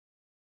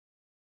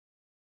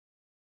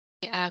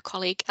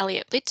colleague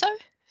Elliot Bledsoe.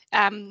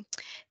 And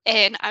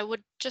I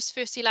would just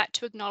firstly like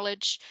to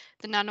acknowledge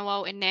the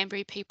Ngunnawal and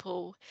Ngambri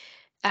people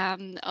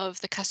of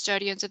the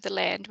custodians of the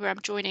land where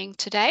I'm joining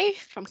today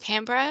from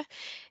Canberra,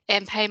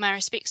 and pay my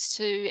respects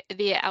to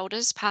their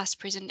elders past,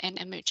 present and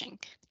emerging.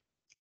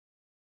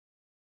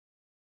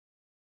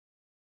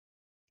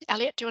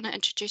 Elliot, do you want to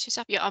introduce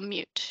yourself? You're on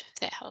mute, if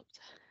that helps.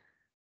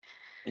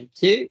 Thank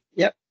you.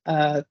 Yep.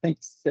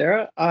 Thanks,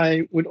 Sarah.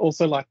 I would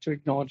also like to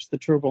acknowledge the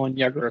Turrbal and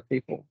Yagara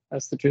people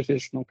as the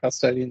traditional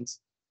custodians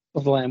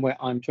of the land where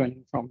I'm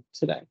joining from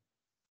today.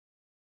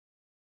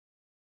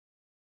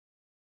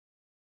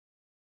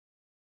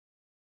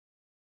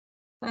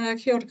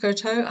 Kia ora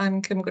koutou,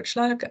 I'm Kim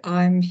Gritschlag.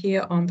 I'm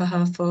here on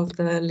behalf of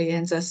the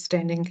LIANZA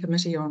Standing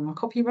Committee on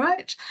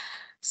Copyright.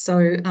 So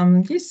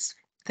yes,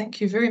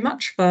 thank you very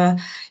much for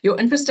your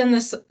interest in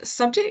this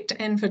subject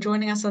and for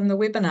joining us on the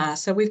webinar.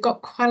 So we've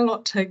got quite a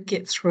lot to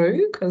get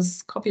through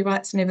because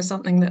copyright's never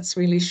something that's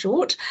really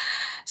short.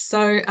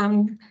 So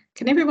can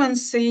everyone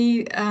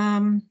see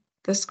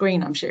the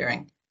screen I'm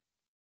sharing?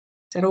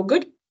 Is that all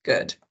good?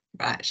 Good,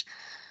 right.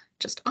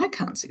 Just I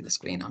can't see the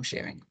screen I'm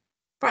sharing.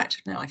 Right,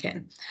 now I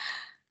can.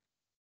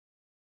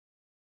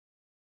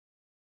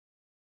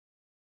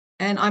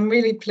 And I'm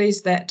really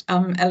pleased that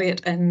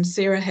Elliot and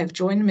Sarah have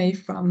joined me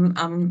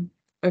from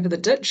over the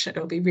ditch.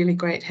 It'll be really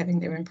great having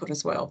their input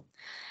as well.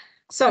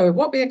 So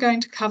what we are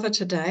going to cover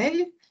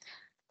today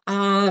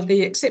are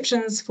the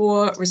exceptions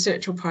for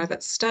research or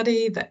private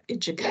study, the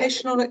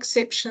educational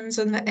exceptions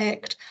in the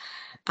Act.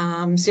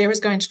 Sarah's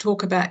going to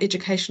talk about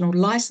educational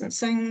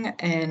licensing,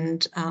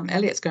 and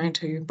Elliot's going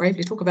to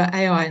bravely talk about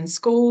AI in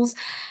schools.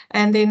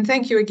 And then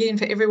thank you again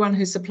for everyone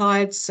who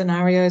supplied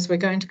scenarios. We're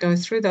going to go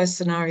through those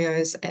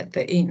scenarios at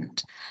the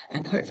end,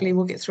 and hopefully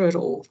we'll get through it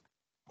all.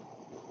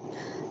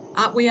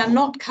 We are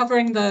not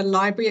covering the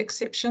library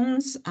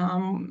exceptions.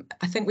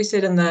 I think we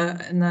said in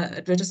the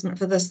advertisement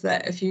for this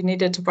that if you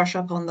needed to brush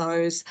up on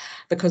those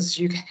because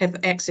you have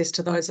access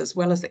to those as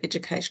well as the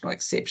educational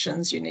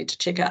exceptions, you need to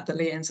check out the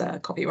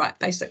LIANZA Copyright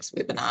Basics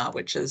webinar,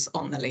 which is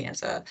on the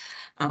LIANZA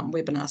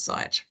webinar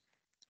site.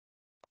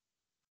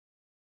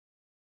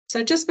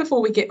 So just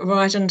before we get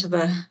right into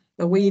the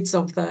weeds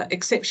of the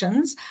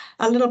exceptions,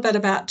 a little bit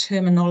about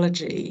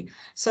terminology.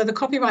 So the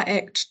Copyright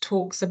Act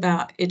talks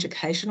about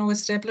educational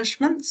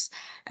establishments,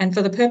 and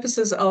for the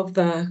purposes of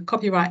the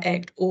Copyright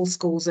Act, all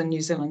schools in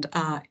New Zealand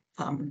are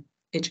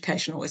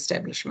educational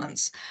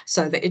establishments.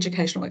 So the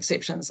educational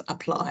exceptions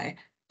apply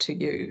to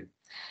you.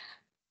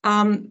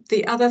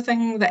 The other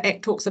thing the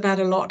Act talks about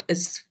a lot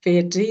is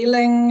fair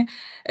dealing.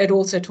 It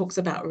also talks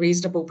about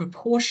reasonable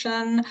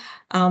proportion.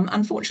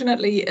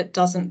 Unfortunately, it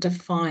doesn't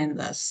define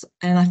this.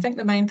 And I think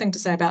the main thing to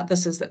say about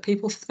this is that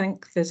people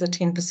think there's a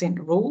 10%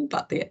 rule,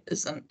 but there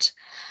isn't.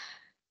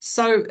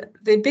 So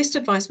the best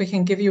advice we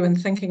can give you in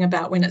thinking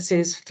about when it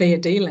says fair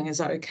dealing is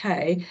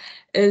okay,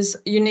 is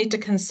you need to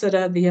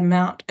consider the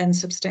amount and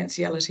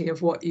substantiality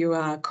of what you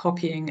are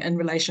copying in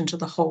relation to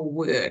the whole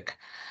work.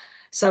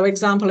 So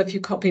example, if you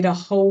copied a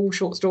whole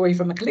short story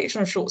from a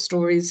collection of short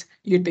stories,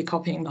 you'd be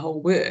copying the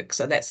whole work.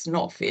 So that's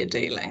not fair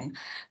dealing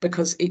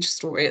because each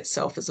story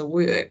itself is a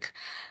work.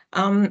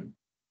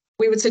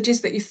 We would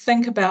suggest that you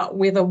think about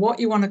whether what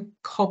you want to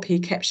copy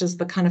captures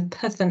the kind of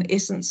pith and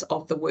essence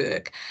of the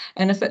work.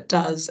 And if it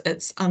does,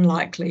 it's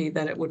unlikely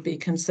that it would be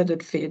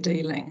considered fair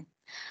dealing.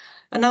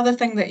 Another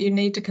thing that you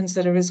need to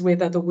consider is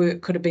whether the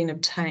work could have been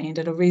obtained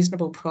at a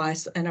reasonable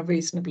price and a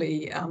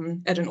reasonably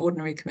at an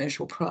ordinary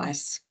commercial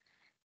price.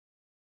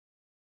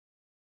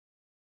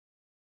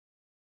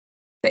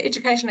 The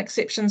education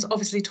exceptions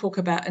obviously talk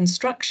about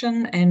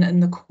instruction and in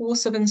the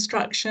course of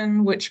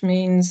instruction, which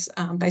means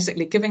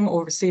basically giving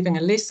or receiving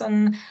a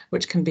lesson,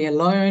 which can be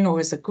alone or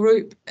as a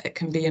group, it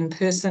can be in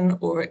person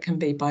or it can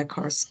be by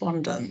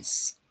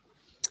correspondence.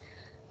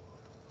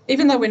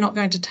 Even though we're not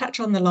going to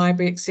touch on the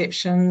library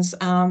exceptions,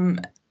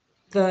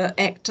 the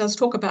Act does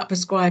talk about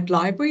prescribed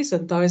libraries,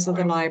 and those are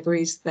the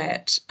libraries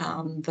that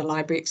the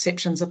library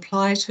exceptions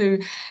apply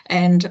to.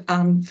 And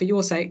for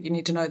your sake, you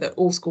need to know that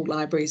all school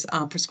libraries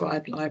are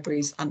prescribed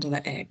libraries under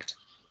the Act.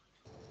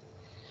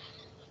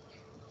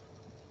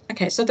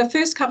 Okay, so the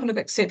first couple of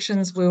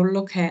exceptions we'll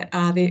look at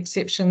are the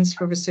exceptions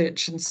for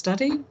research and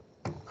study.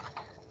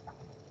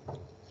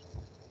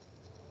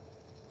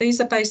 These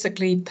are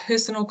basically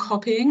personal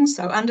copying.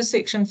 So under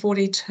Section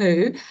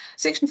 42,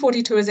 Section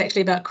 42 is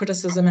actually about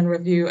criticism and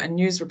review and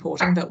news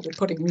reporting, but we're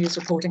putting news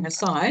reporting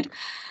aside.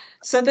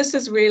 So this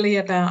is really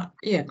about,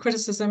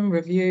 criticism,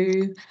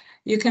 review.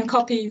 You can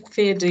copy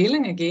fair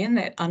dealing, again,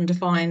 that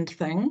undefined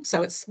thing.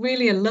 So it's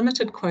really a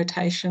limited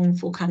quotation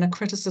for kind of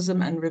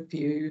criticism and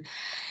review.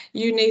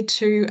 You need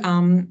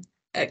to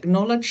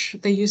acknowledge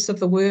the use of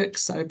the work,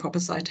 so proper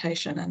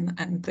citation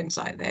and things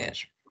like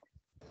that.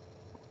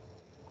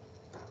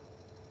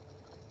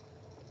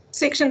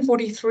 Section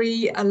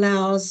 43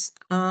 allows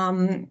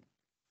a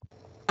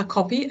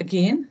copy,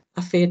 again,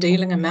 a fair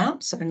dealing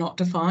amount, so not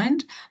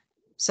defined.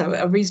 So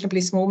a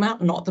reasonably small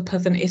amount, not the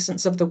pith and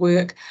essence of the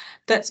work,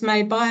 that's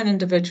made by an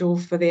individual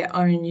for their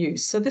own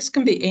use. So this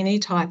can be any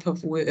type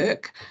of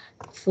work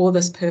for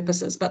this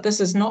purposes, but this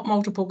is not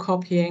multiple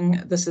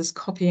copying. This is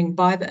copying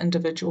by the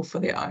individual for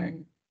their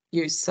own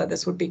use. So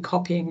this would be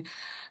copying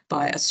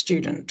by a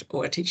student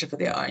or a teacher for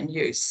their own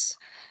use.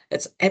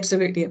 It's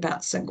absolutely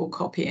about single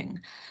copying.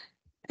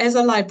 As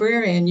a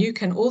librarian, you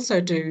can also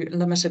do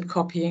limited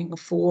copying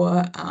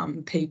for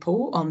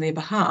people on their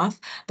behalf,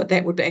 but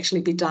that would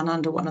actually be done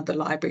under one of the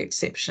library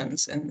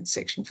exceptions in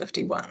section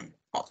 51,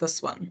 not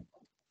this one.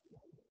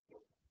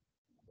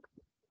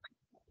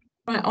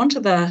 Right, on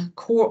to the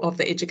core of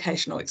the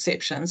educational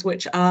exceptions,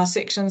 which are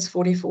sections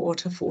 44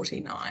 to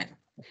 49.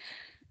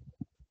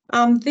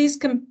 These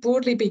can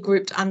broadly be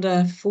grouped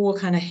under 4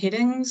 kind of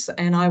headings,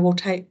 and I will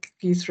take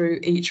you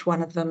through each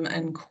one of them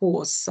in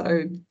course.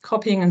 So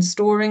copying and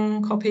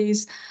storing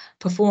copies,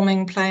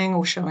 performing, playing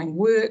or showing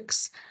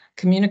works,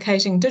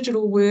 communicating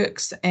digital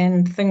works,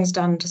 and things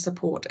done to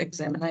support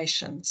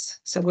examinations.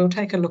 So we'll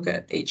take a look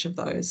at each of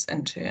those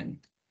in turn.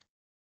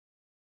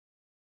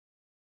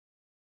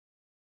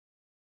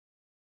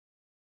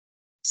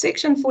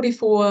 Section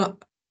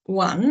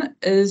 44(1)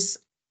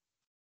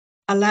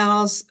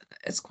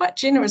 it's quite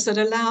generous. It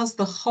allows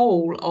the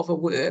whole of a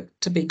work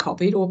to be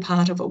copied or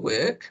part of a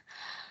work.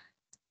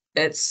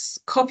 It's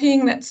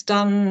copying that's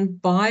done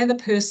by the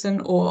person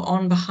or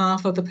on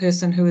behalf of the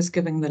person who is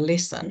giving the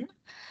lesson.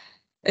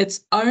 It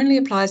only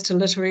applies to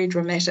literary,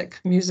 dramatic,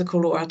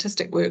 musical or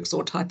artistic works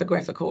or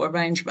typographical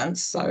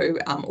arrangements. So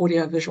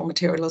audiovisual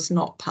material is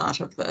not part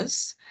of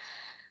this.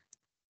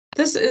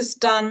 This is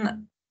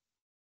done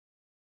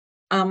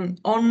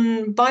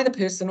by the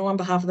person or on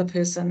behalf of the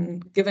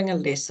person giving a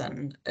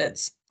lesson.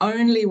 It's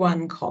only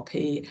one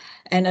copy,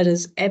 and it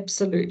is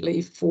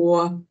absolutely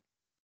for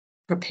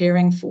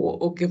preparing for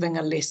or giving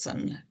a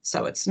lesson.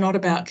 So it's not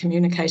about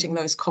communicating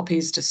those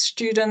copies to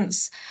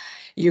students.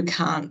 You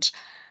can't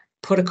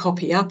put a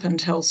copy up and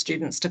tell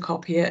students to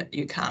copy it.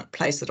 You can't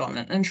place it on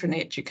an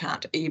intranet. You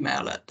can't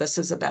email it. This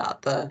is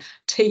about the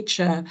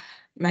teacher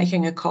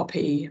making a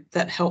copy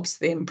that helps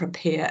them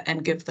prepare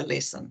and give the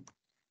lesson.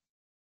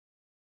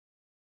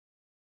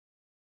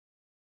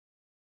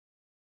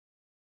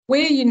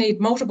 Where you need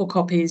multiple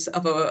copies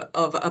of a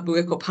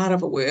work or part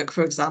of a work,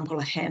 for example,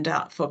 a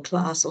handout for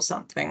class or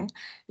something,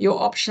 your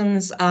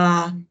options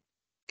are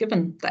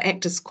given. The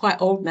Act is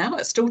quite old now.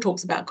 It still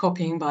talks about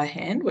copying by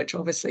hand, which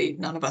obviously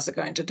none of us are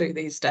going to do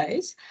these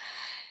days.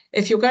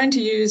 If you're going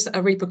to use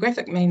a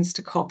reprographic means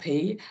to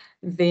copy,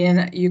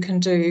 then you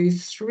can do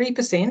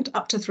 3%,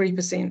 up to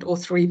 3%, or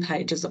 3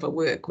 pages of a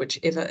work,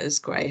 whichever is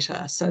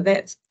greater. So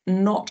that's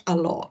not a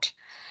lot.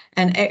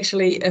 And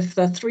actually, if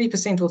the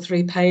 3% or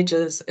 3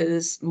 pages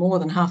is more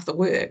than half the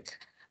work,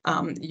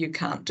 you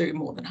can't do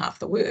more than half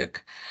the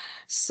work.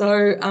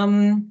 So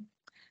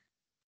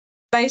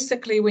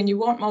basically, when you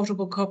want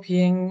multiple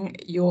copying,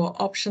 your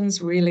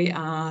options really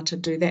are to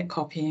do that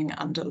copying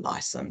under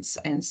license.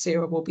 And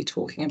Sarah will be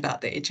talking about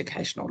the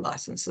educational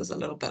licenses a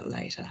little bit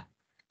later.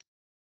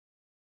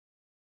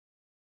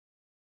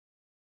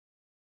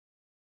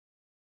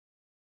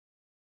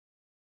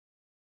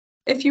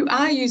 If you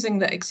are using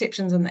the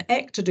exceptions in the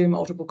Act to do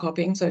multiple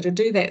copying, so to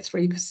do that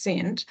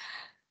 3%,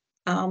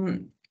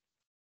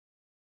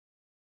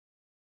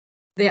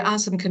 there are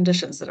some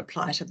conditions that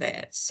apply to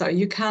that. So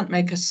you can't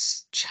make a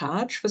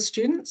charge for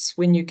students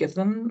when you give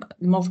them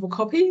multiple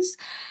copies.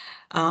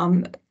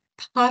 Part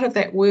of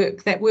that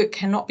work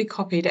cannot be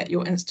copied at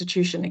your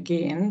institution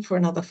again for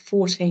another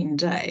 14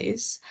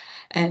 days.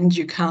 And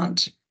you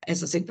can't,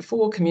 as I said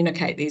before,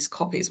 communicate these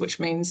copies, which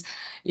means,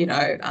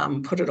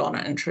 put it on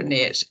an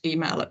intranet,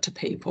 email it to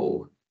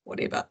people,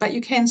 whatever. But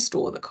you can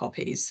store the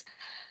copies.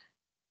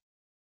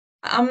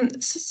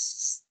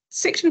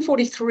 Section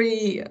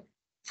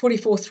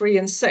 44(3)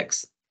 and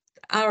 6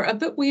 are a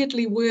bit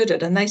weirdly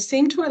worded, and they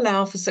seem to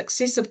allow for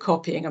successive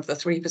copying of the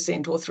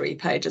 3% or 3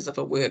 pages of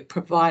a work,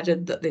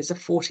 provided that there's a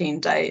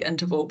 14-day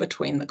interval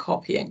between the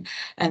copying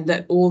and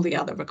that all the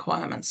other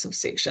requirements of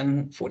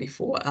section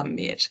 44 are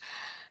met.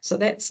 So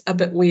that's a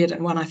bit weird,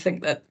 and one I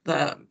think that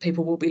the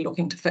people will be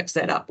looking to fix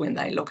that up when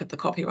they look at the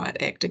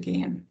Copyright Act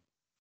again.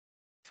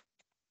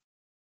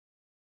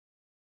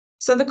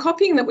 So the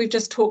copying that we've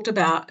just talked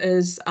about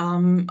is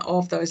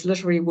of those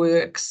literary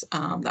works,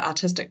 the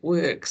artistic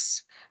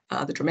works,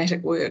 the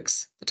dramatic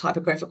works, the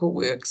typographical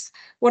works.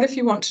 What if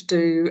you want to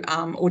do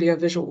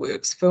audiovisual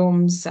works,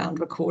 films, sound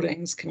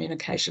recordings,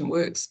 communication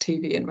works,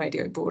 TV and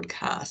radio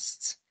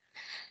broadcasts?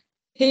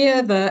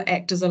 Here, the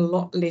Act is a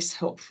lot less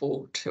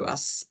helpful to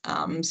us.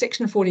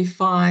 Section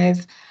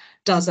 45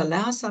 does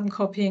allow some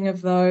copying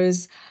of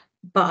those,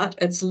 but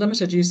it's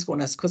limited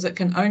usefulness because it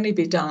can only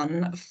be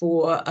done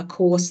for a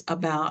course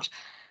about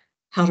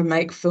how to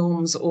make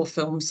films or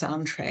film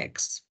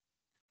soundtracks.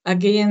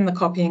 Again, the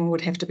copying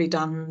would have to be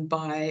done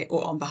by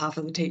or on behalf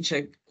of the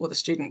teacher or the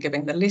student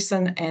giving the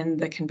lesson, and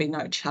there can be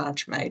no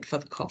charge made for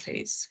the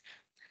copies.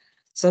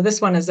 So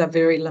this one is a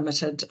very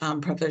limited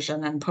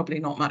provision and probably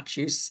not much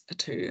use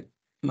to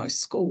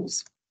most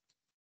schools.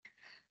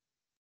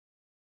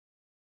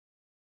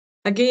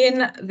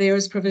 Again, there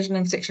is provision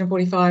in section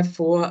 45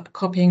 for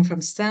copying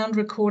from sound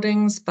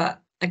recordings, but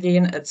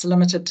again, it's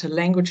limited to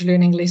language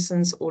learning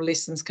lessons or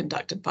lessons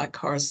conducted by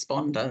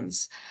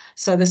correspondence.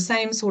 So the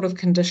same sort of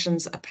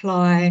conditions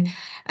apply,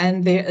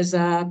 and there is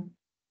a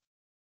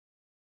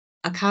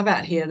carve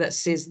out here that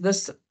says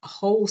this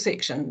whole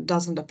section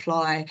doesn't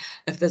apply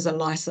if there's a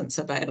license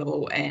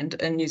available, and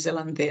in New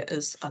Zealand there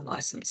is a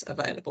license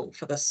available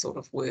for this sort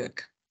of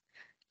work.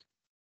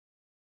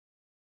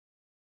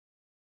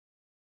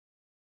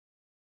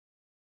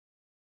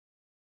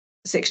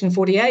 Section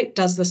 48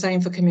 does the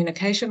same for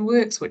communication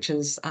works, which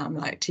is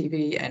like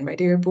TV and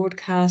radio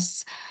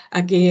broadcasts.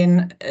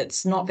 Again,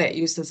 it's not that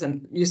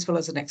useful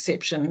as an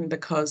exception,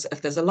 because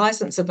if there's a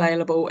license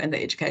available and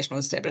the educational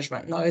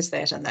establishment knows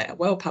that and they are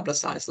well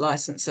publicised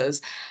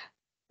licenses,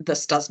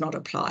 this does not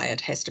apply.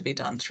 It has to be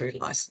done through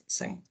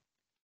licensing.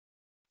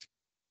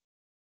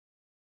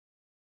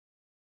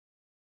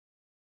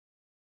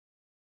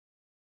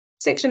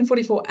 Section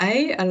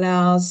 44A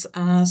allows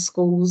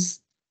schools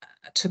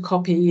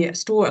to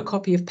store a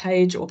copy of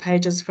page or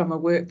pages from a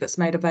work that's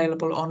made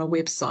available on a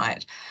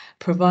website,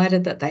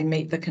 provided that they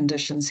meet the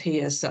conditions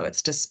here. So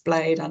it's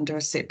displayed under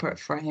a separate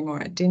frame or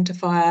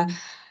identifier.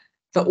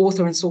 The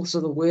author and source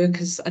of the work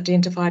is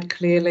identified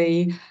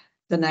clearly.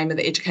 The name of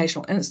the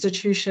educational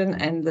institution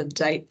and the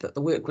date that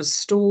the work was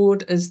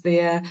stored is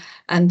there,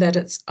 and that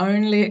it's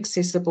only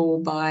accessible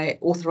by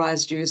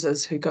authorised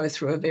users who go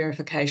through a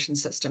verification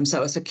system.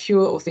 So a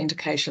secure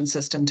authentication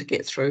system to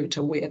get through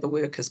to where the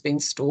work has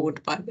been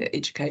stored by the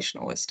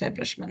educational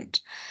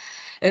establishment.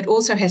 It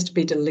also has to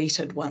be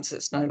deleted once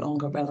it's no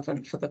longer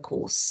relevant for the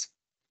course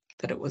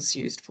that it was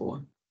used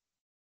for.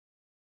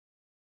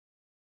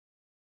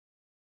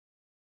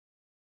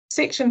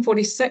 Section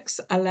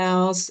 46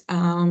 allows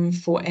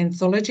for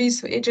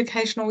anthologies for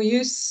educational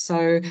use.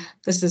 So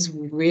this is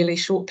really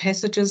short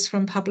passages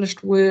from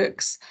published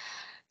works.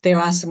 There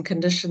are some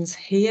conditions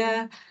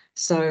here.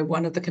 So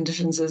one of the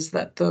conditions is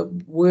that the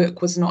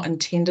work was not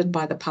intended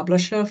by the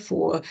publisher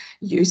for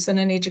use in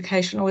an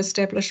educational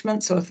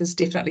establishment. So if there's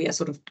definitely a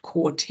sort of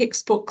core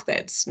textbook,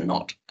 that's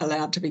not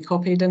allowed to be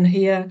copied in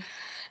here.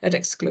 It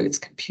excludes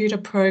computer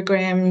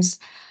programs.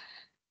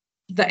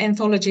 The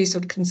anthologies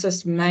would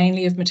consist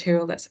mainly of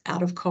material that's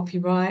out of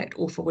copyright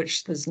or for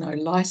which there's no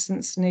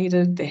license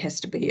needed. There has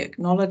to be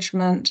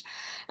acknowledgement,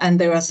 and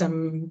there are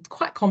some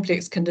quite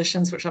complex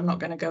conditions, which I'm not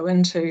going to go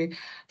into,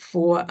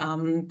 for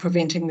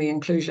preventing the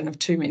inclusion of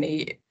too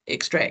many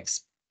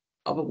extracts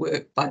of a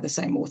work by the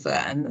same author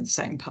and the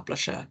same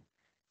publisher.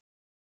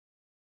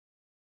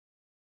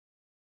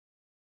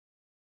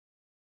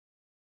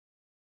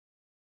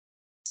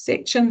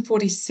 Section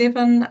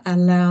 47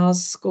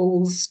 allows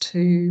schools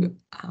to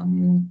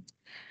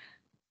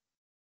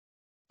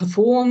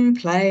perform,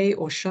 play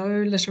or show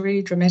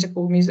literary, dramatic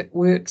or music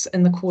works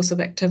in the course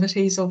of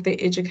activities of their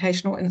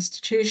educational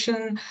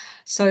institution.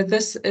 So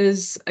this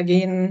is,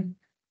 again,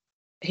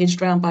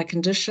 hedged around by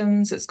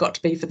conditions. It's got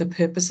to be for the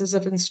purposes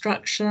of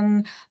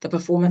instruction. The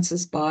performance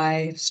is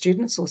by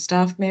students or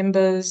staff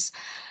members.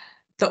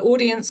 The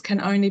audience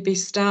can only be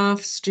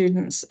staff,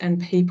 students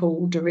and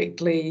people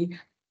directly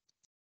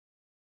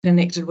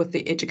connected with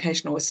the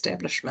educational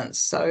establishments.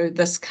 So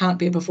this can't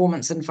be a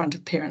performance in front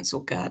of parents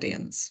or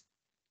guardians.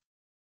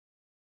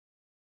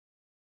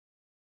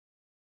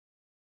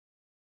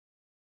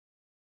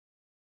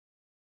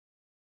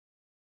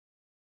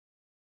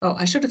 Oh,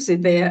 I should have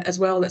said there as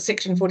well that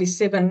section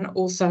 47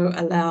 also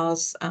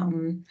allows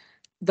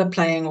the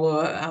playing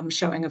or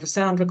showing of a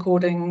sound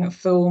recording, a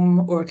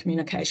film or a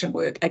communication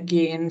work,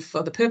 again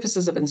for the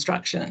purposes of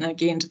instruction and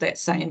again to that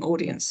same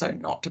audience, so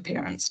not to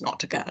parents, not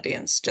to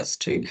guardians,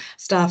 just to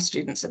staff,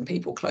 students and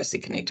people closely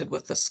connected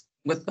with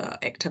the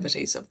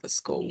activities of the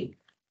school.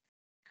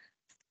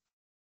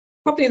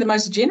 Probably the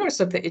most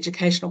generous of the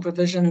educational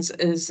provisions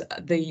is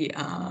the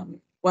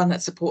one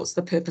that supports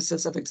the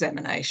purposes of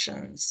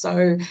examination.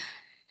 So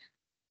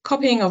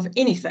copying of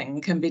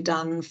anything can be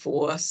done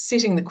for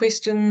setting the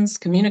questions,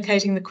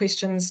 communicating the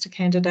questions to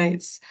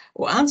candidates,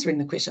 or answering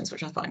the questions,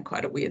 which I find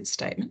quite a weird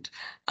statement.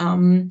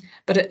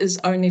 But it is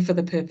only for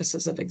the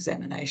purposes of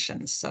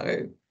examination.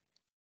 So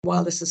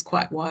while this is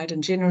quite wide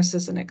and generous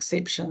as an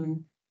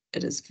exception,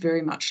 it is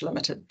very much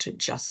limited to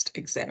just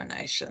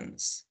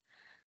examinations.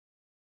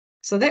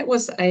 So that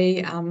was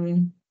a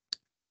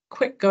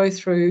quick go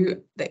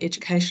through the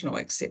educational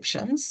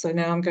exceptions. So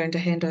now I'm going to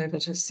hand over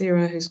to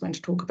Sarah, who's going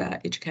to talk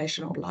about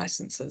educational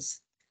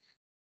licenses.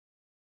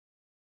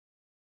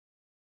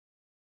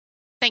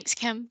 Thanks,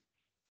 Kim.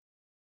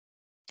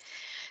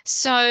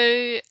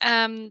 So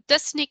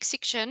this next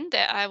section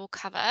that I will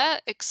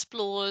cover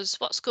explores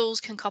what schools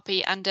can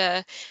copy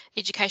under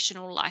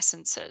educational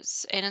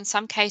licenses. And in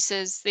some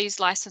cases,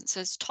 these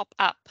licenses top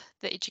up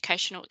the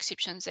educational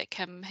exceptions that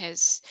Kim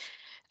has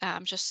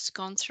just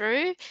gone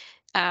through.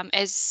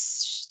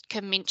 As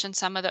Kim mentioned,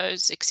 some of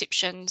those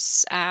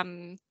exceptions,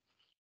 and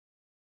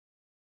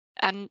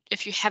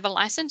if you have a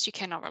license, you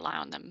cannot rely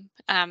on them.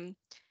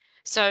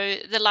 So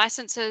the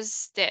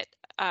licenses that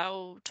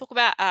I'll talk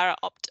about are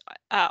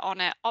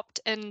on an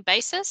opt-in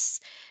basis.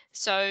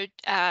 So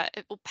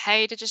it will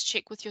pay to just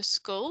check with your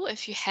school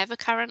if you have a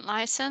current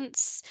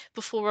license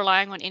before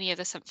relying on any of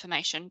this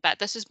information. But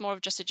this is more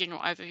of just a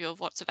general overview of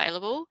what's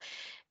available.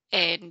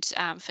 And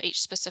for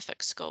each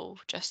specific school,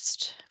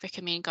 just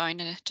recommend going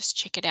to just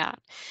check it out.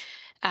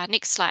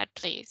 Next slide,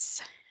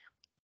 please.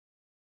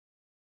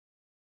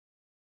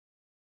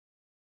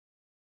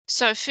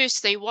 So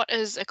firstly, what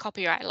is a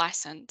copyright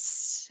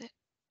license?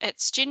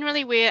 It's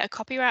generally where a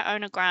copyright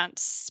owner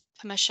grants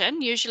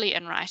permission, usually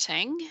in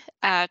writing,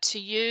 to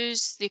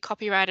use the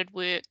copyrighted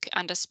work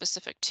under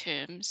specific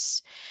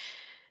terms.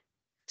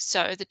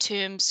 So the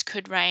terms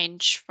could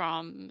range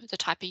from the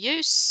type of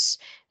use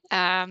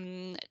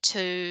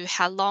to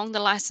how long the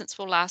license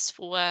will last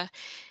for,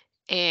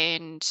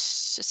 and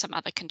some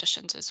other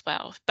conditions as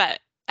well. But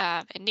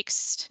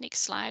next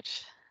slide.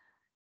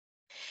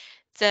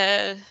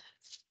 The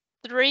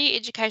 3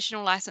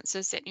 educational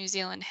licenses that New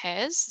Zealand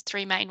has,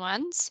 3 main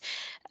ones,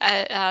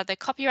 the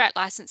Copyright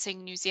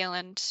Licensing New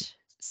Zealand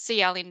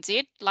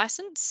CLNZ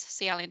license,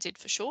 CLNZ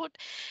for short.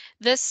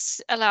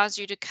 This allows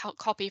you to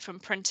copy from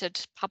printed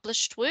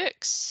published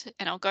works,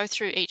 and I'll go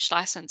through each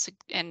license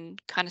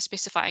and kind of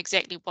specify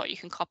exactly what you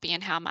can copy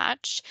and how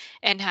much,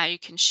 and how you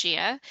can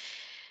share.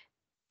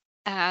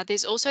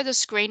 There's also the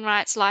Screen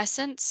Rights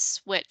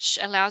license, which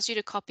allows you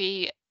to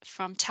copy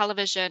from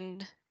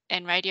television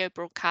and radio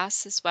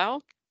broadcasts as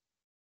well.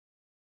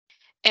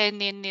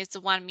 And then there's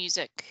the One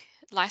Music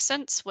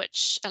license,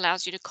 which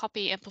allows you to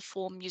copy and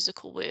perform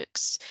musical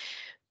works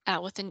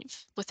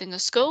within the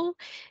school.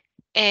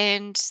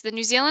 And the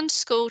New Zealand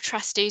School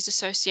Trustees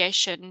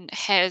Association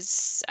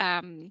has,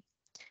 you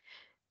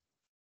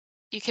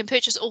can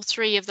purchase all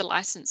 3 of the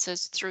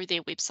licenses through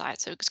their website.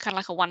 So it's kind of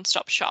like a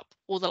one-stop shop,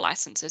 all the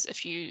licenses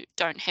if you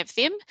don't have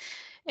them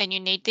and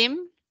you need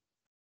them.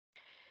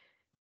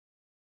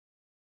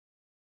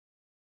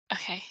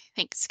 Okay,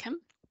 thanks, Kim.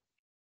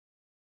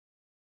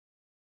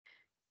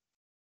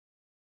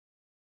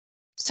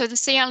 So the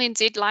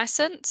CLNZ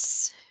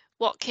license,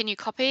 what can you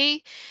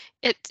copy?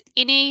 It's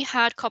any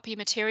hard copy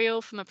material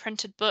from a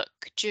printed book,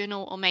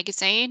 journal or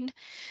magazine,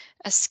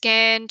 a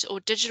scanned or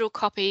digital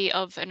copy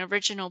of an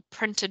original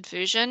printed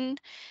version,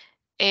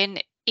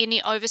 and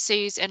any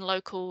overseas and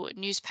local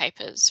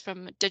newspapers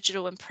from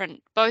digital and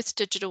print, both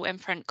digital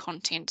and print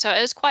content. So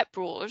it is quite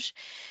broad.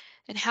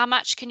 And how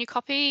much can you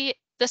copy?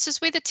 This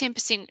is where the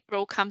 10%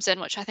 rule comes in,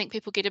 which I think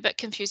people get a bit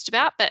confused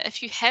about. But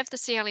if you have the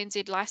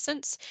CLNZ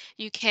license,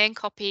 you can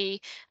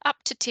copy up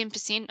to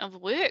 10%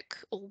 of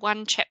work or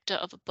one chapter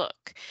of a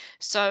book.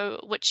 So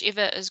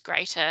whichever is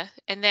greater,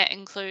 and that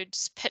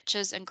includes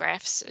pictures and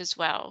graphs as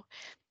well.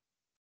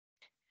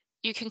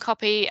 You can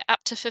copy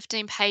up to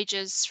 15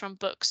 pages from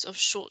books of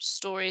short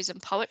stories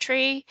and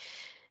poetry,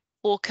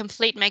 or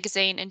complete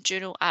magazine and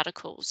journal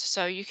articles.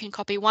 So you can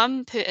copy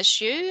 1 per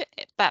issue,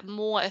 but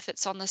more if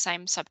it's on the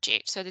same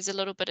subject. So there's a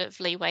little bit of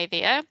leeway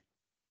there.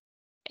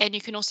 And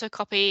you can also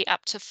copy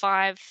up to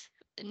 5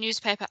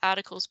 newspaper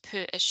articles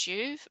per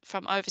issue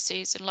from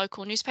overseas and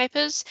local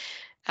newspapers,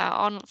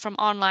 from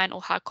online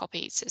or hard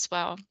copies as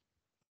well.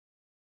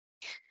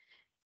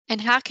 And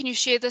how can you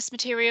share this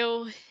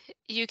material?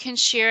 You can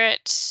share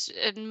it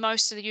in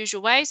most of the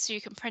usual ways. So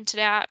you can print it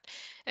out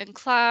in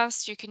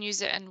class, you can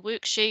use it in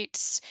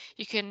worksheets,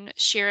 you can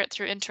share it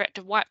through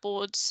interactive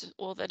whiteboards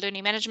or the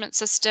learning management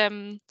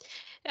system.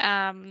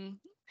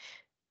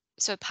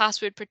 So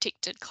password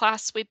protected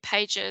class web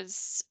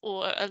pages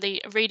or a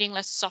reading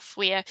list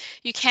software.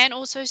 You can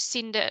also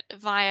send it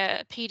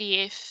via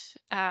PDF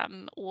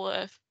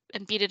or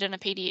embedded in a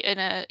PDF in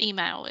an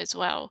email as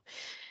well.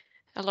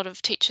 A lot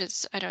of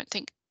teachers, I don't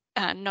think,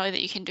 know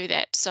that you can do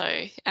that. So,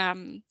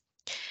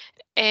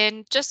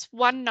 and just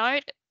one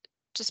note,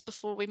 just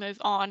before we move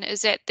on,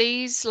 is that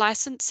these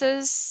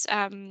licenses,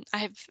 I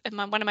have in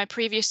one of my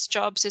previous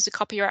jobs as a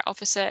copyright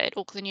officer at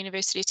Auckland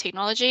University of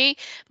Technology,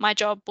 my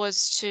job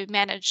was to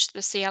manage the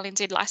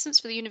CLNZ license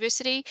for the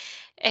university.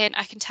 And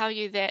I can tell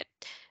you that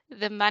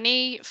the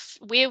money,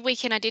 where we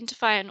can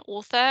identify an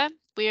author,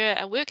 where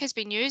a work has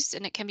been used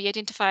and it can be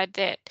identified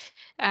that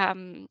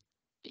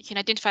you can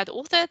identify the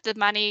author, the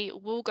money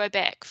will go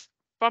back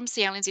from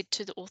CLNZ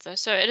to the author.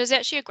 So it is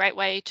actually a great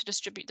way to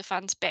distribute the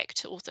funds back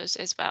to authors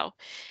as well.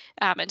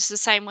 And it's the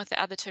same with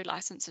the other 2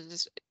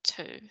 licenses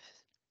too.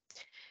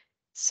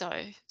 So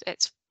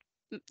that's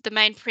the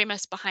main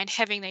premise behind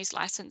having these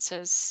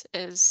licenses,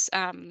 is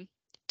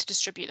to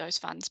distribute those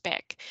funds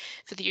back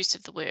for the use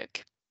of the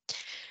work.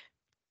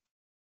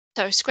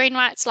 So Screen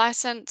Rights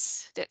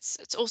license,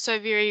 it's also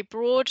very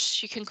broad.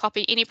 You can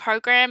copy any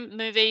program,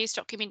 movies,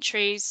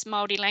 documentaries,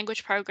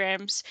 multi-language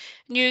programs,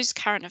 news,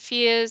 current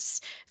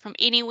affairs from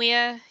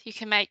anywhere. You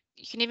can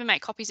even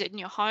make copies in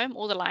your home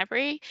or the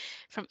library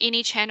from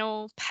any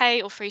channel,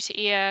 pay or free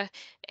to air,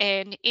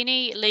 and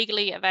any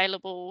legally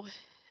available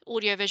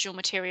audiovisual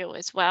material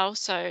as well.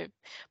 So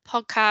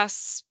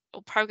podcasts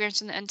or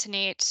programs on the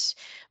internet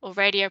or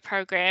radio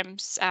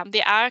programs.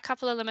 There are a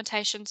couple of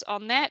limitations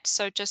on that.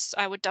 So just,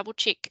 I would double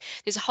check.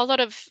 There's a whole lot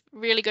of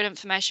really good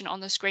information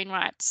on the Screen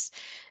Rights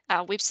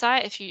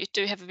website. If you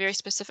do have a very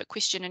specific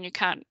question and you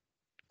can't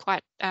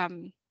quite,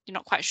 you're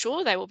not quite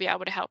sure, they will be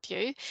able to help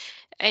you.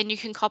 And you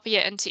can copy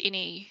it onto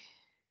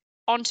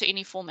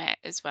any format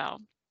as well,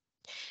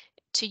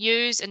 to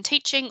use in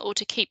teaching or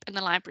to keep in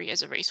the library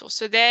as a resource.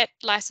 So that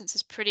license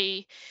is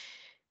pretty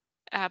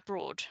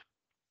broad.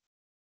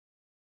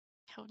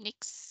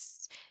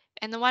 Next.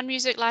 And the One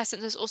Music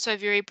license is also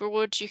very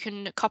broad. You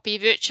can copy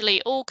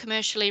virtually all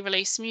commercially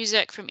released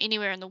music from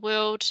anywhere in the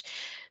world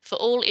for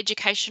all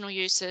educational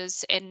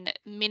uses and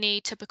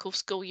many typical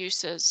school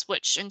uses,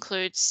 which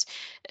includes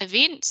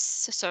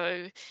events.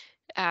 So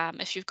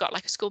if you've got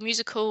like a school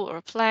musical or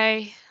a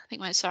play, I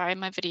think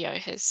my video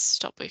has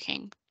stopped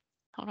working.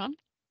 Hold on.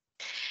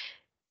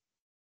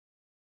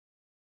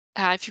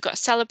 If you've got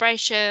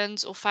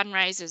celebrations or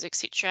fundraisers,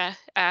 etc.,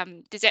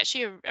 there's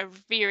actually a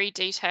very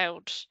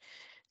detailed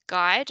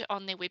guide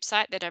on their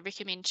website that I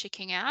recommend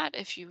checking out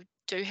if you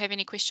do have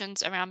any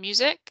questions around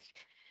music.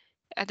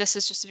 This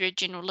is just a very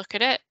general look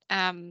at it.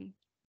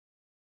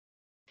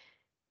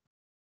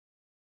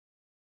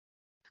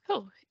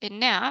 Cool. And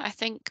now I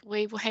think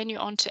we will hand you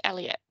on to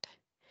Elliot.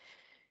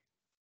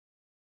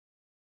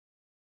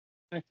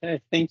 Okay,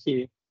 thank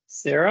you,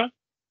 Sarah.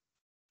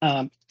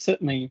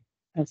 Certainly,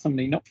 as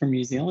somebody not from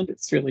New Zealand,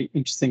 it's really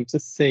interesting to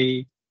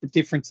see the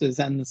differences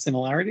and the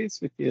similarities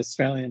with the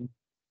Australian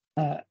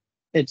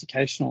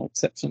educational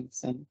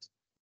exceptions, and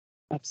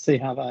to see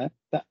how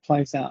that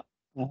plays out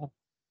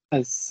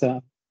as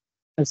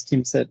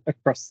Tim said,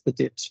 across the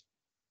ditch.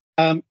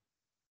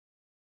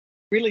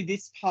 Really,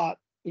 this part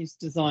is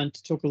designed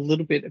to talk a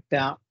little bit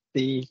about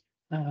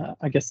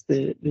I guess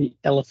the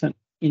elephant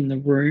in the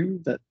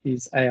room that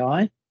is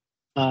AI,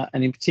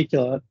 and in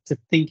particular to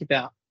think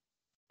about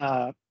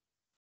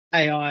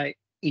AI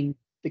in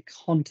the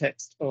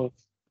context of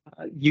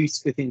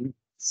use within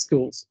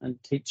schools and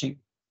teaching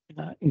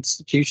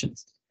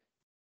institutions.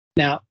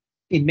 Now,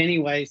 in many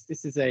ways,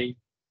 this is a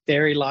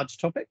very large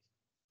topic,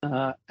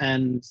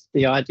 and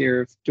the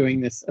idea of doing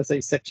this as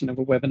a section of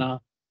a webinar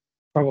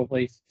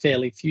probably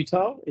fairly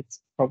futile.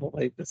 It's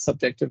probably the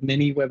subject of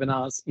many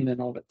webinars in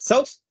and of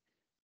itself.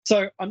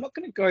 So I'm not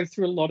going to go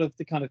through a lot of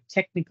the kind of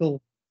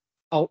technical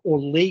or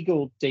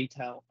legal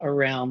detail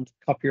around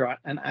copyright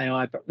and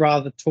AI, but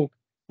rather talk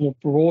more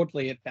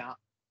broadly about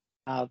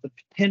the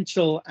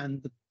potential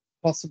and the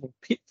possible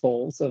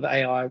pitfalls of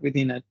AI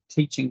within a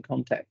teaching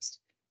context.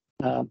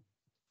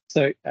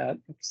 So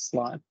next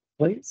slide,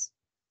 please.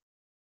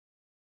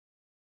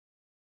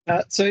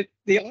 So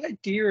the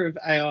idea of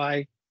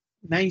AI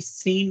may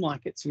seem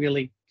like it's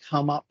really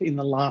come up in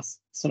the last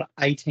sort of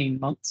 18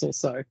 months or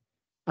so,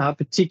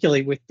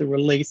 particularly with the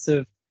release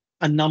of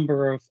a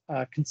number of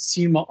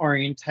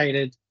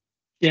consumer-orientated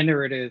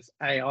generative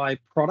AI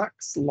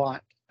products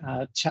like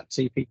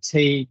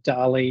ChatGPT,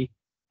 DALL-E,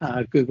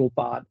 Google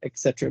Bard,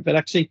 etc. But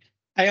actually,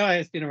 AI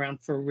has been around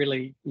for a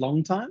really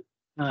long time.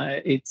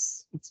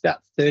 It's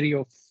about 30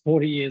 or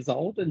 40 years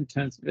old in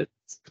terms of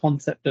its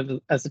concept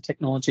as a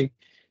technology.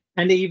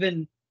 And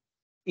even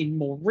in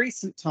more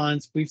recent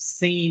times, we've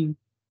seen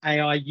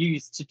AI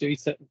used to do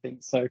certain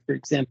things. So, for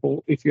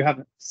example, if you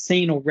haven't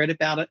seen or read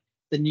about it,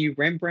 the new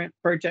Rembrandt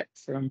project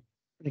from,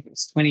 I think it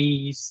was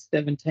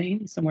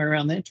 2017, somewhere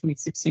around there,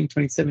 2016,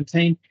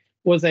 2017,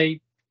 was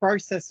a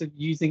process of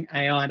using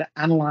AI to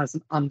analyze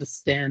and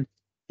understand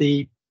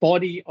the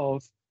body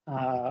of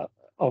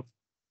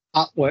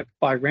artwork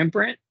by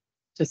Rembrandt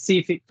to see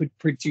if it could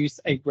produce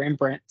a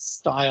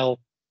Rembrandt-style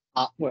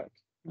artwork,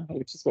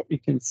 which is what you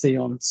can see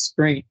on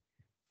screen.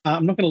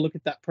 I'm not going to look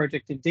at that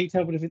project in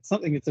detail, but if it's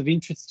something that's of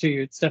interest to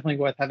you, it's definitely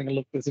worth having a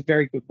look. There's a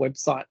very good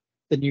website,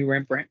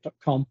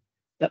 thenewrembrandt.com,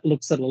 that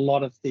looks at a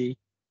lot of the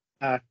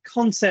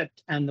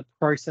concept and the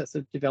process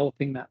of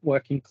developing that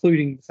work,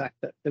 including the fact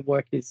that the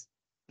work is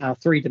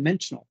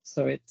three-dimensional.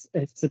 So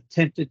it's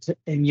attempted to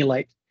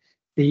emulate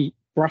the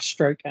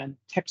brushstroke and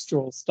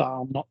textural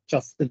style, not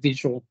just the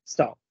visual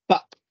style.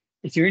 But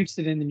if you're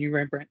interested in the new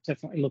Rembrandt,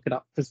 definitely look it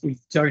up, because we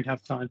don't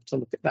have time to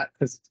look at that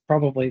because it's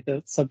probably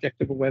the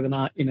subject of a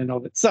webinar in and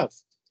of itself.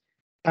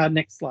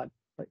 Next slide,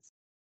 please.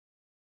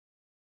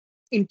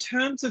 In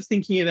terms of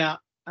thinking about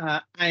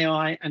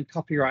AI and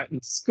copyright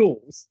in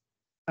schools,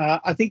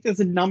 I think there's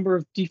a number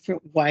of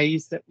different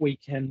ways that we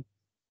can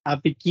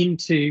begin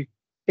to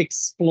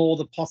explore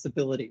the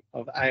possibility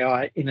of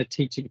AI in a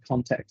teaching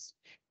context.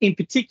 In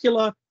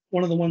particular,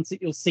 one of the ones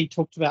that you'll see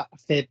talked about a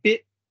fair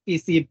bit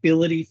is the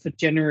ability for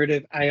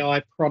generative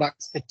AI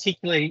products,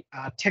 particularly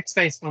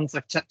text-based ones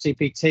like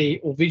ChatGPT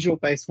or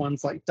visual-based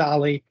ones like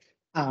DALL-E,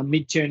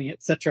 Midjourney,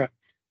 etc.,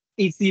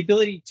 is the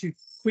ability to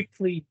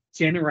quickly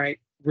generate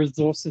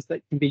resources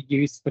that can be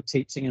used for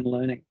teaching and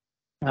learning.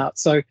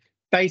 So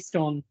based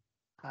on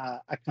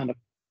a kind of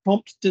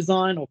prompt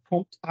design or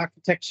prompt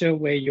architecture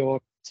where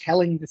you're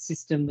telling the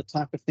system the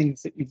type of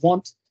things that you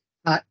want,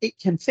 it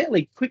can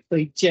fairly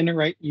quickly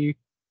generate you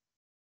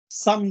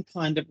some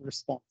kind of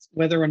response.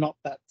 Whether or not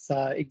that's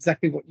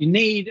exactly what you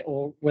need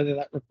or whether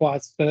that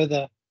requires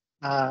further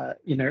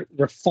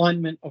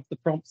refinement of the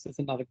prompts is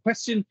another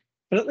question.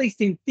 But at least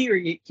in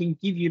theory, it can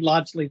give you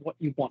largely what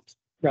you want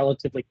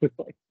relatively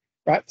quickly,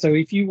 right? So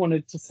if you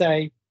wanted to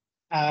say,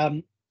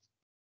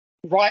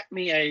 write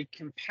me a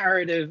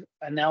comparative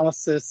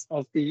analysis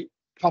of the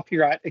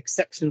copyright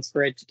exceptions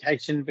for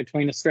education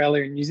between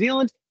Australia and New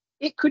Zealand,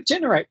 it could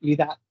generate you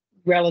that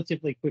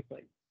relatively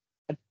quickly.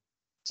 I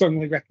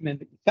strongly recommend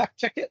that you fact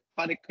check it,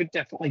 but it could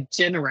definitely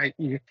generate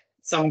you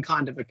some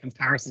kind of a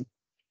comparison.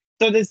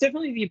 So there's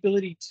definitely the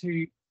ability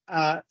to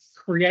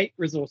create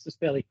resources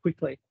fairly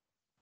quickly.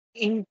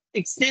 In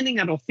extending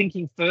that or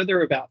thinking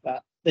further about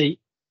that, the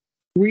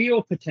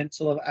real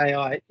potential of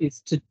AI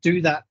is to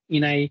do that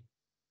in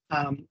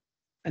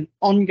an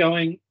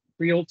ongoing,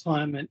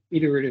 real-time and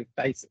iterative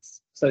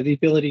basis. So the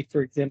ability,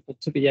 for example,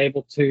 to be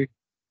able to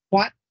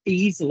quite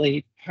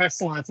easily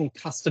personalize and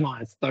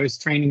customize those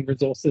training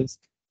resources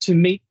to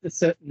meet the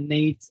certain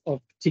needs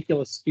of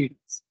particular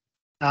students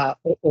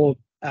or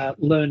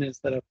learners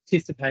that are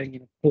participating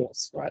in a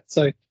course, right?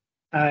 So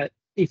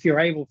if you're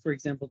able, for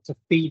example, to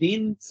feed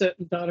in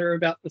certain data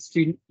about the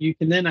student, you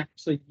can then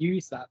actually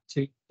use that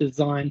to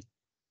design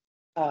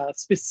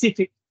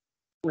specific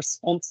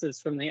responses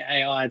from the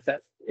AI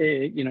that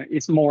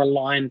is more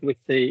aligned with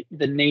the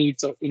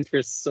needs or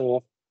interests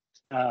or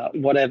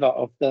whatever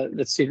of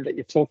the student that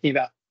you're talking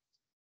about.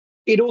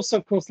 It also,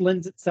 of course,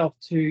 lends itself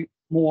to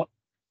more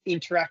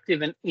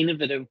interactive and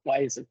innovative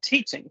ways of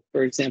teaching.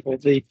 For example,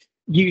 the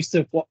use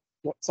of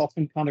what's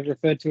often kind of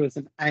referred to as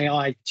an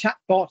AI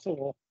chatbot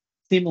or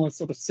similar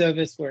sort of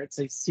service where it's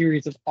a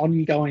series of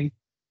ongoing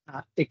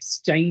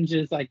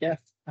exchanges, I guess,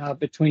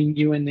 between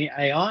you and the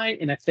AI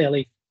in a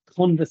fairly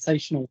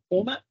conversational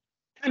format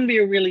can be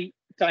a really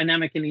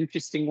dynamic and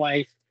interesting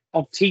way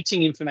of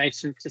teaching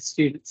information to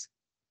students,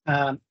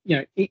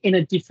 in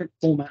a different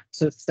format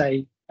to,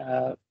 say,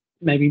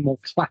 maybe more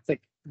classic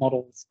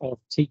models of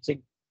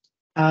teaching.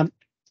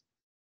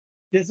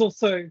 There's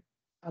also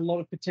a lot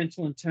of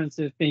potential in terms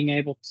of being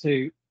able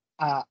to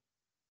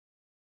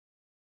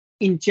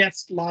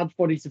ingest large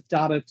bodies of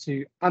data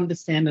to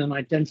understand and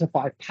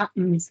identify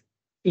patterns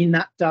in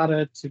that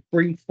data, to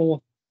bring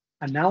forth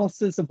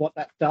analysis of what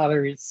that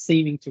data is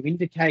seeming to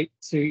indicate,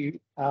 to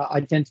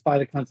identify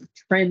the kinds of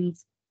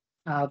trends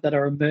that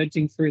are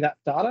emerging through that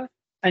data,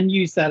 and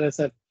use that as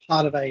a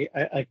part of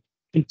a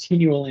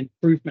continual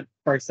improvement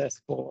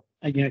process for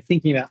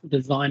thinking about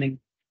designing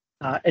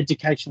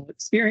educational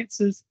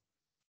experiences.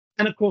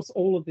 And of course,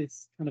 all of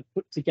this kind of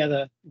put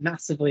together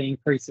massively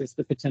increases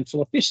the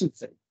potential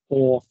efficiency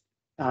for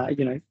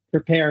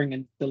preparing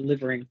and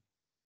delivering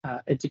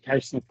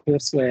educational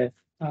courseware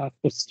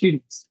for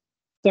students.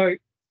 So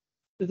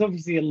there's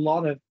obviously a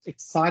lot of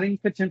exciting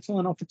potential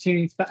and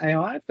opportunities for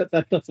AI, but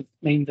that doesn't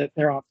mean that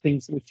there aren't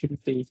things we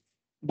shouldn't be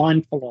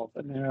mindful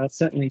of. And there are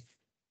certainly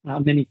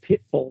many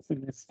pitfalls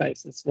in this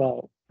space as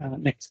well.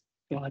 Next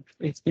slide,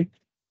 please.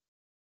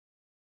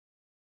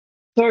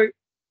 So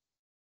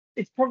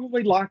it's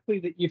probably likely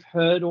that you've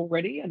heard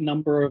already a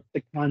number of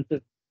the kinds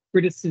of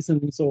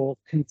criticisms or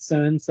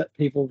concerns that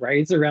people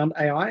raise around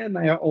AI, and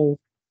they are all,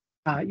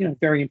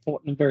 very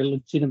important and very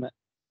legitimate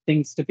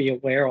things to be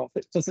aware of.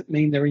 It doesn't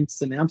mean they're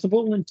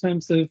insurmountable in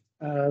terms of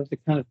the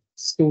kind of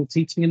school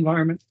teaching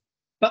environment,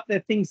 but they're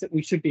things that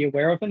we should be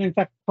aware of, and in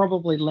fact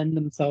probably lend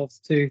themselves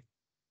to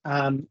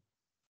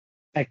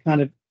a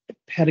kind of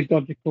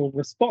pedagogical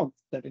response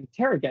that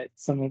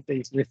interrogates some of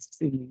these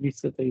risks in the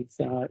use of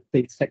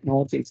these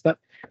technologies. But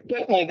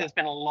certainly there's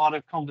been a lot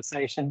of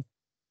conversation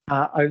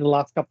over the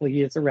last couple of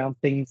years around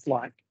things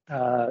like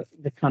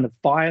the kind of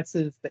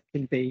biases that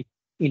can be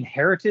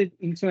inherited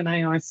into an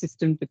AI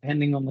system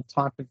depending on the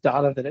type of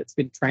data that it's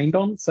been trained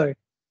on. So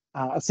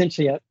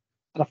essentially at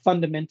a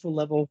fundamental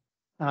level,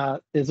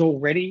 there's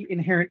already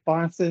inherent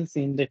biases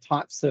in the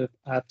types of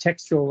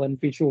textual and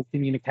visual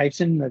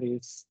communication that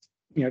is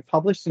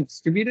published and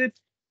distributed.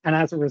 And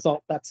as a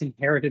result, that's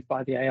inherited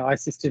by the AI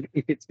system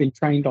if it's been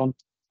trained on,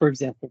 for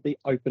example, the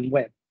open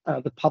web,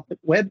 the public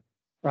web,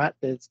 right?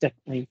 There's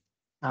definitely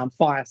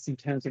bias in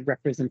terms of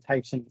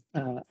representation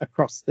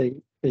across the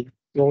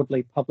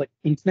broadly public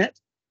internet.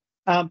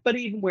 But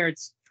even where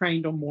it's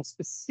trained on more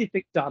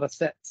specific data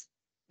sets,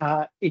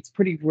 it's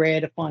pretty rare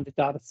to find a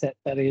data set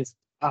that is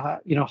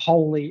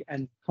wholly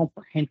and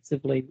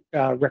comprehensively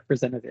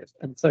representative.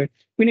 And so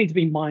we need to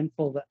be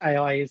mindful that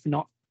AI is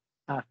not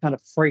kind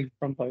of free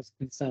from those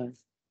concerns.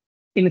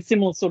 In a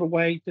similar sort of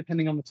way,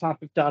 depending on the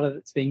type of data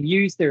that's being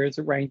used, there is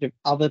a range of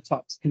other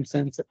types of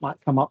concerns that might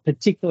come up,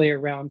 particularly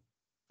around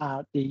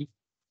the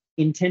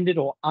intended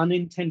or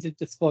unintended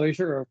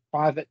disclosure of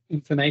private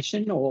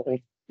information or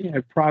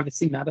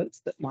privacy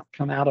matters that might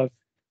come out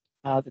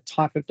of the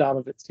type of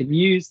data that's been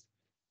used.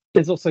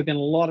 There's also been a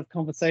lot of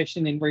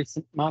conversation in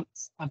recent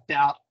months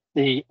about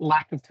the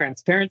lack of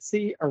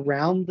transparency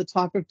around the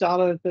type of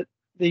data that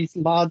these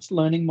large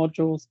learning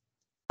models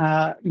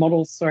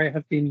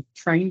have been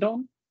trained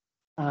on.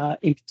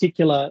 In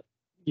particular,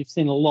 you've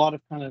seen a lot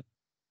of kind of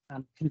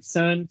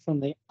concern from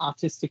the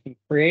artistic and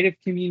creative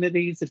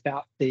communities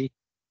about the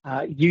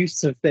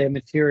use of their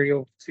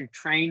material to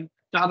train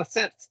data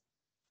sets.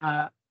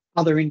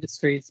 Other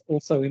industries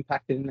also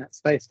impacted in that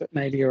space, but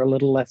maybe are a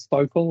little less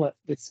vocal at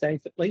this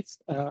stage, at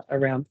least,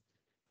 around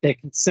their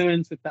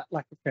concerns with that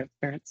lack of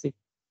transparency.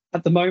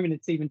 At the moment,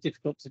 it's even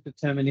difficult to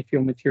determine if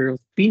your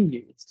material's been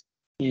used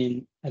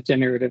in a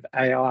generative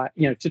AI,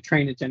 to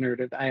train a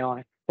generative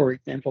AI, for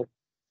example.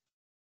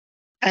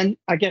 And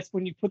I guess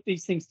when you put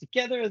these things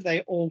together,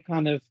 they all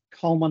kind of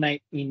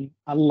culminate in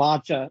a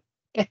larger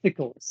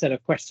ethical set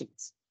of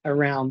questions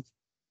around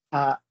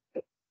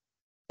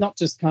not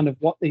just kind of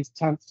what these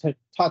types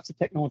of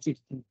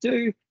technologies can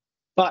do,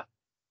 but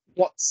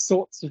what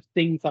sorts of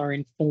things are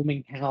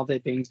informing how they're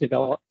being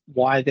developed,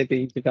 why they're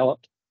being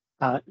developed.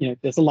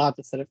 There's a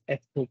larger set of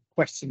ethical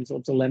questions or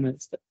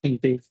dilemmas that can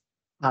be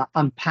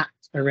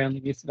unpacked around the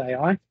use of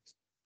AI.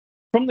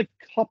 From the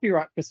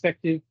copyright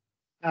perspective,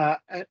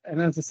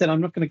 and as I said,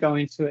 I'm not going to go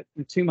into it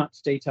in too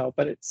much detail,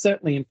 but it's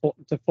certainly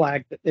important to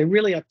flag that there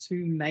really are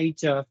two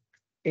major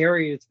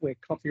areas where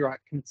copyright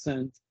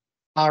concerns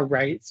are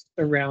raised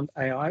around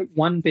AI.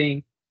 One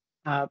being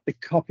the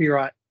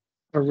copyright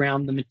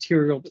around the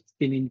material that's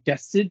been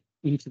ingested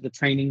into the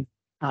training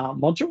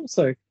module.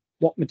 So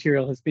what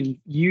material has been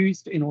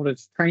used in order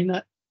to train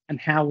that, and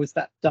how was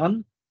that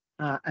done,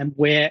 and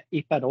where,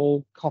 if at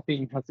all,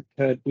 copying has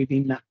occurred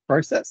within that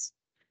process.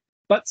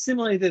 But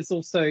similarly, there's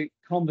also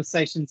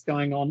conversations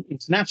going on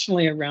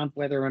internationally around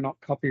whether or not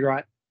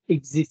copyright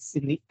exists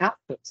in the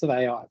outputs of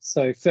AI.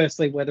 So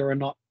firstly, whether or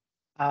not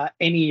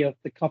any of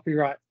the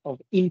copyright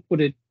of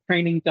inputted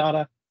training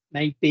data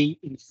may be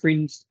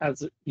infringed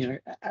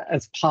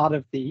as part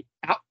of the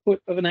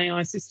output of an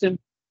AI system,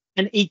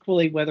 and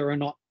equally whether or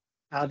not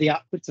the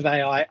outputs of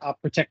AI are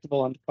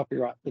protectable under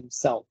copyright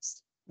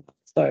themselves.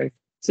 So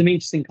some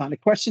interesting kind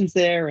of questions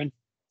there, and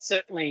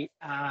certainly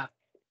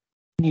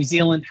New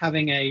Zealand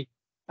having a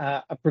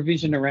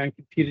provision around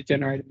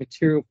computer-generated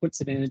material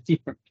puts it in a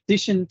different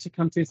position to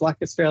countries like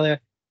Australia,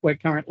 where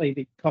currently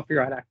the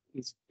Copyright Act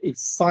is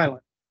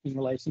silent in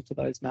relation to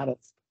those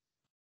matters.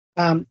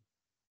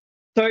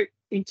 So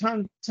in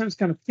terms of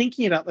kind of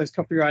thinking about those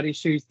copyright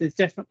issues, there's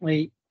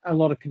definitely a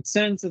lot of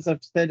concerns, as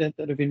I've said,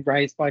 that have been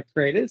raised by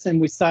creators,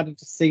 and we started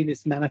to see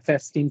this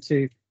manifest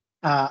into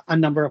a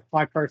number of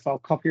high-profile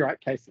copyright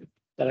cases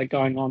that are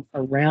going on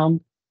around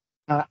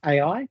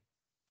AI.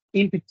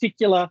 In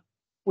particular,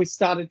 we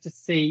started to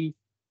see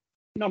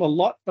not a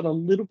lot, but a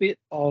little bit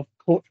of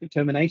court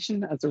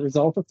determination as a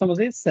result of some of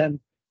this, and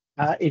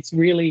it's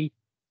really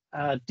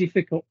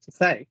difficult to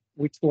say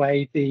which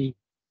way the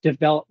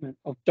development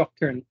of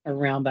doctrine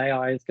around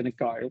AI is going to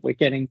go. We're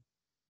getting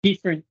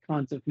different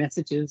kinds of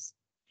messages,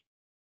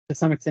 to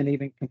some extent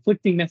even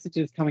conflicting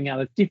messages coming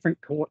out of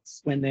different courts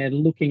when they're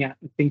looking at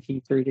and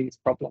thinking through these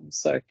problems.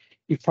 So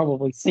you've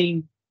probably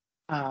seen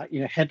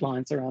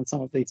headlines around some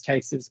of these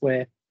cases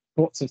where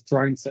courts have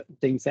thrown certain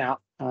things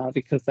out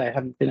because they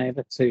haven't been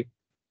able to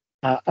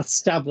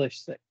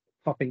establish that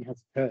copying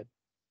has occurred.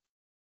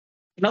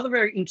 Another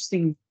very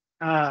interesting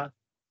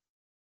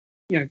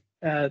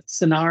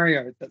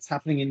scenario that's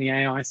happening in the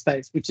AI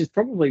space, which is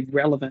probably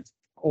relevant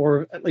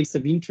or at least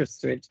of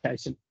interest to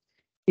education,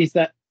 is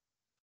that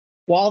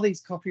while these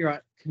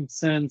copyright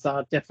concerns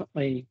are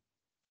definitely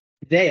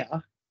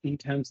there in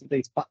terms of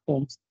these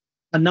platforms,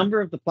 a number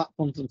of the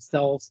platforms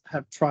themselves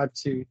have tried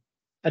to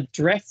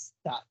address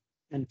that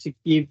and to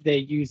give their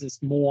users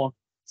more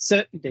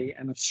certainty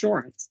and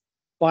assurance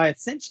by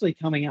essentially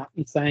coming out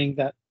and saying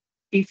that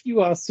if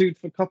you are sued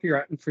for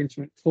copyright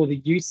infringement for the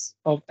use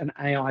of an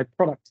AI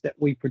product that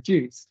we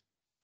produce,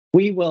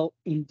 we will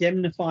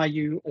indemnify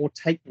you or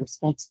take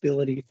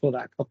responsibility for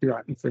that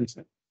copyright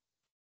infringement.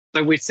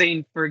 So we've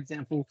seen, for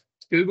example,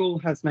 Google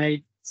has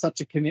made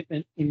such a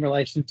commitment in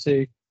relation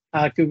to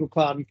Google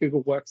Cloud and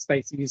Google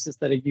Workspace users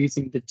that are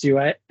using the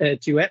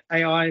Duet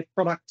AI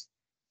product.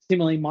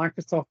 Similarly,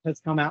 Microsoft has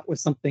come out with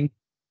something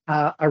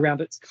around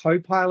its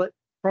Copilot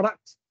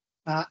product,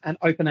 and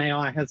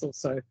OpenAI has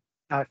also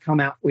come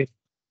out with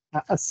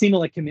a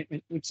similar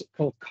commitment, which is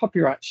called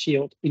Copyright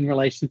Shield, in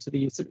relation to the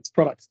use of its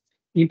products.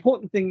 The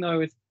important thing, though,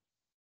 is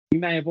you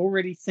may have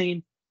already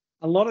seen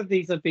a lot of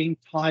these are being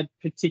tied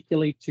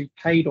particularly to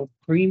paid or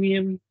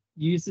premium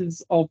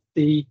users of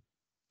the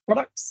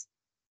products.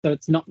 So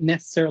it's not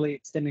necessarily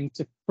extending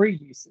to free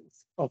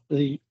users of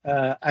the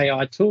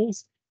AI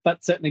tools,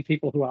 but certainly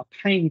people who are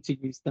paying to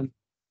use them.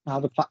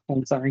 The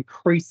platforms are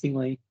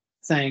increasingly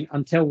saying,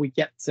 until we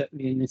get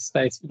certainty in this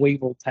space, we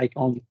will take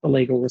on the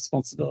legal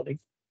responsibility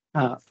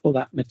for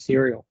that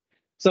material.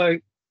 So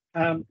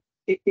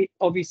it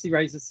obviously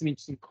raises some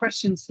interesting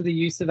questions for the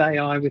use of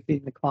AI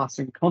within the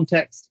classroom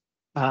context.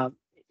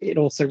 It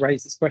also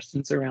raises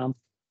questions around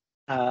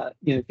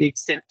the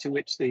extent to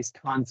which these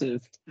kinds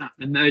of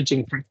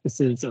emerging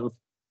practices of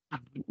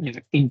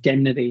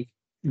indemnity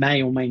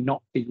may or may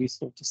not be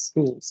useful to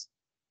schools.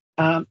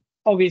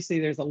 Obviously,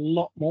 there's a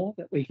lot more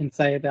that we can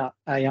say about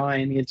AI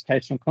in the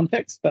educational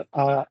context, but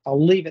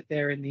I'll leave it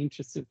there in the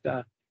interest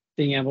of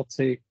being able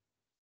to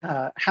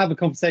have a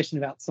conversation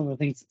about some of the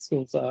things that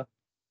schools are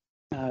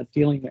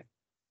dealing with.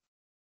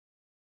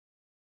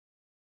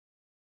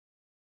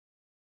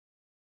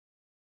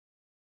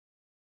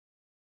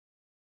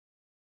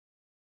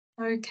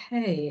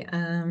 Okay,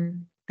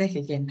 back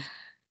again.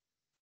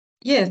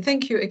 Yeah,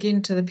 thank you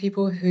again to the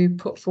people who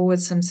put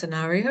forward some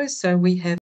scenarios. So we have